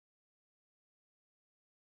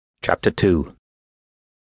Chapter 2.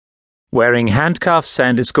 Wearing handcuffs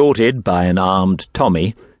and escorted by an armed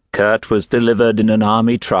Tommy, Kurt was delivered in an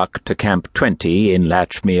army truck to Camp 20 in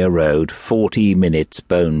Latchmere Road, 40 minutes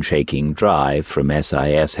bone-shaking drive from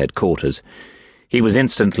SIS headquarters. He was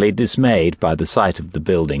instantly dismayed by the sight of the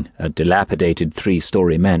building, a dilapidated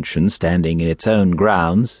 3-story mansion standing in its own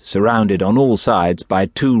grounds, surrounded on all sides by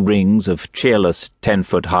 2 rings of cheerless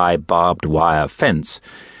 10-foot-high barbed wire fence.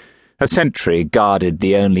 A sentry guarded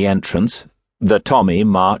the only entrance. The Tommy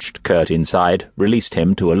marched Kurt inside, released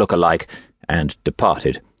him to a look-alike, and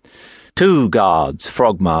departed. 2 guards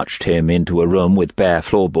frog-marched him into a room with bare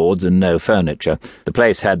floorboards and no furniture. The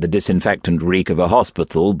place had the disinfectant reek of a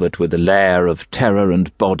hospital, but with a layer of terror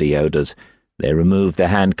and body odours. They removed the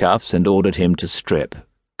handcuffs and ordered him to strip.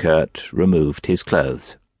 Kurt removed his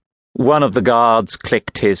clothes. One of the guards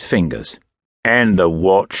clicked his fingers. "And the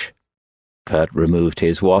watch." Kurt removed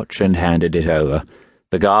his watch and handed it over.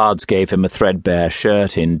 The guards gave him a threadbare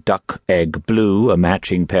shirt in duck-egg blue, a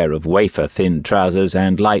matching pair of wafer-thin trousers,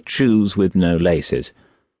 and light shoes with no laces.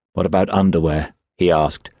 "What about underwear?" he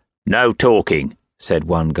asked. "No talking," said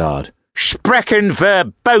one guard. "Sprechen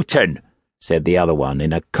verboten," said the other one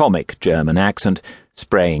in a comic German accent,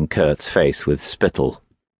 spraying Kurt's face with spittle.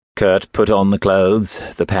 Kurt put on the clothes.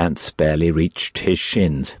 The pants barely reached his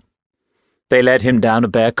shins. They led him down a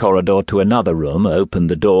bare corridor to another room, opened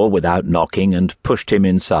the door without knocking, and pushed him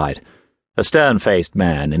inside. A stern-faced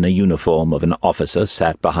man in a uniform of an officer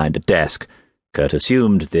sat behind a desk. Kurt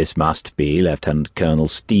assumed this must be Lieutenant Colonel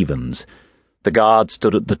Stevens. The guard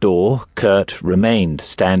stood at the door. Kurt remained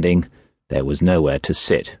standing. There was nowhere to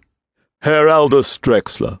sit. "Herr Aldous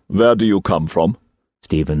Drexler, where do you come from?"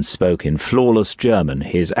 Stevens spoke in flawless German,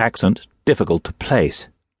 his accent difficult to place.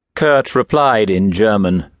 Kurt replied in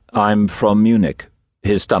German, "I'm from Munich."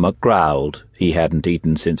 His stomach growled. He hadn't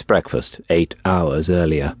eaten since breakfast, 8 hours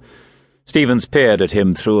earlier. Stevens peered at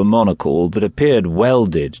him through a monocle that appeared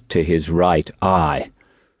welded to his right eye.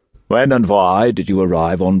 "When and why did you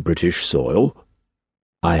arrive on British soil?"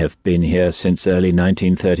 "I have been here since early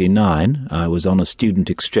 1939. I was on a student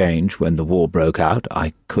exchange when the war broke out.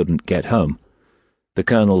 I couldn't get home." The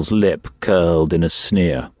colonel's lip curled in a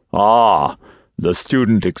sneer. "Ah, the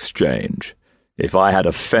student exchange. If I had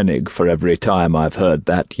a pfennig for every time I've heard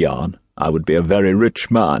that yarn, I would be a very rich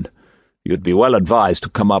man. You'd be well advised to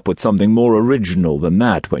come up with something more original than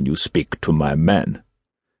that when you speak to my men."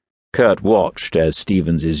 Kurt watched as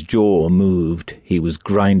Stevens's jaw moved. He was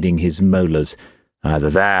grinding his molars. Either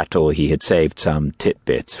that or he had saved some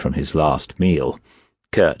titbits from his last meal.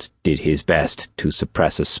 Kurt did his best to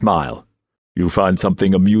suppress a smile. "You find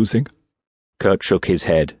something amusing?" Kurt shook his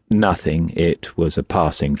head. Nothing. It was a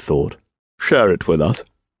passing thought. "Share it with us."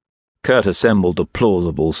 Kurt assembled a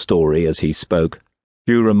plausible story as he spoke.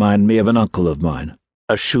 "You remind me of an uncle of mine,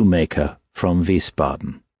 a shoemaker from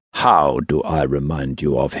Wiesbaden." "How do I remind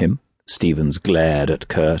you of him?" Stevens glared at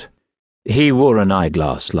Kurt. "He wore an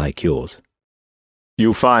eyeglass like yours."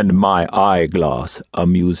 "You find my eyeglass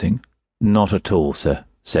amusing?" "Not at all, sir,"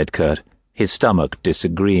 said Kurt, his stomach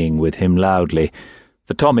disagreeing with him loudly.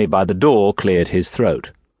 The Tommy by the door cleared his throat.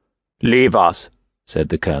 "Leave us," said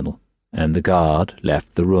the colonel, and the guard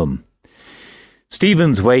left the room.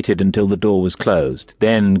 Stevens waited until the door was closed,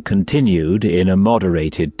 then continued in a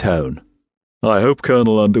moderated tone. "I hope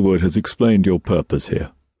Colonel Underwood has explained your purpose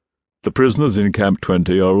here. The prisoners in Camp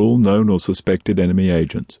 20 are all known or suspected enemy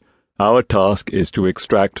agents. Our task is to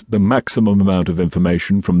extract the maximum amount of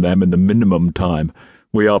information from them in the minimum time.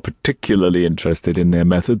 We are particularly interested in their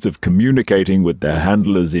methods of communicating with their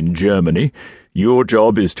handlers in Germany. Your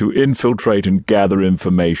job is to infiltrate and gather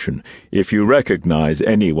information. If you recognize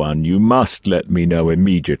anyone, you must let me know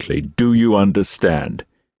immediately. Do you understand?"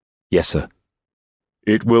 "Yes, sir."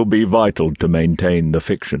 "It will be vital to maintain the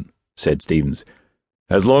fiction," said Stevens.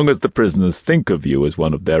 "As long as the prisoners think of you as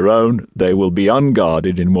one of their own, they will be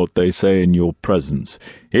unguarded in what they say in your presence.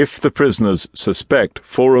 If the prisoners suspect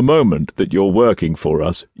for a moment that you're working for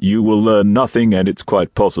us, you will learn nothing, and it's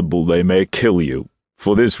quite possible they may kill you.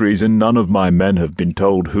 For this reason, none of my men have been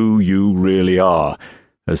told who you really are.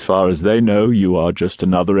 As far as they know, you are just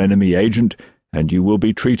another enemy agent, and you will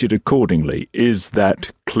be treated accordingly. Is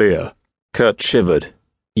that clear?" Kurt shivered.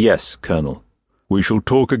 "Yes, Colonel." "We shall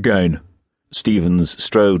talk again." Stevens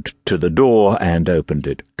strode to the door and opened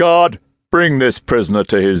it. "Guard, bring this prisoner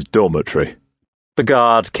to his dormitory." The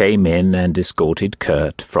guard came in and escorted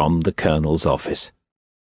Kurt from the colonel's office.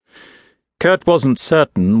 Kurt wasn't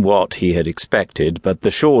certain what he had expected, but the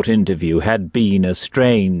short interview had been a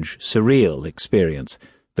strange, surreal experience.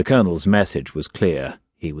 The colonel's message was clear.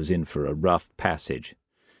 He was in for a rough passage.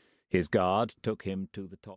 His guard took him to the top.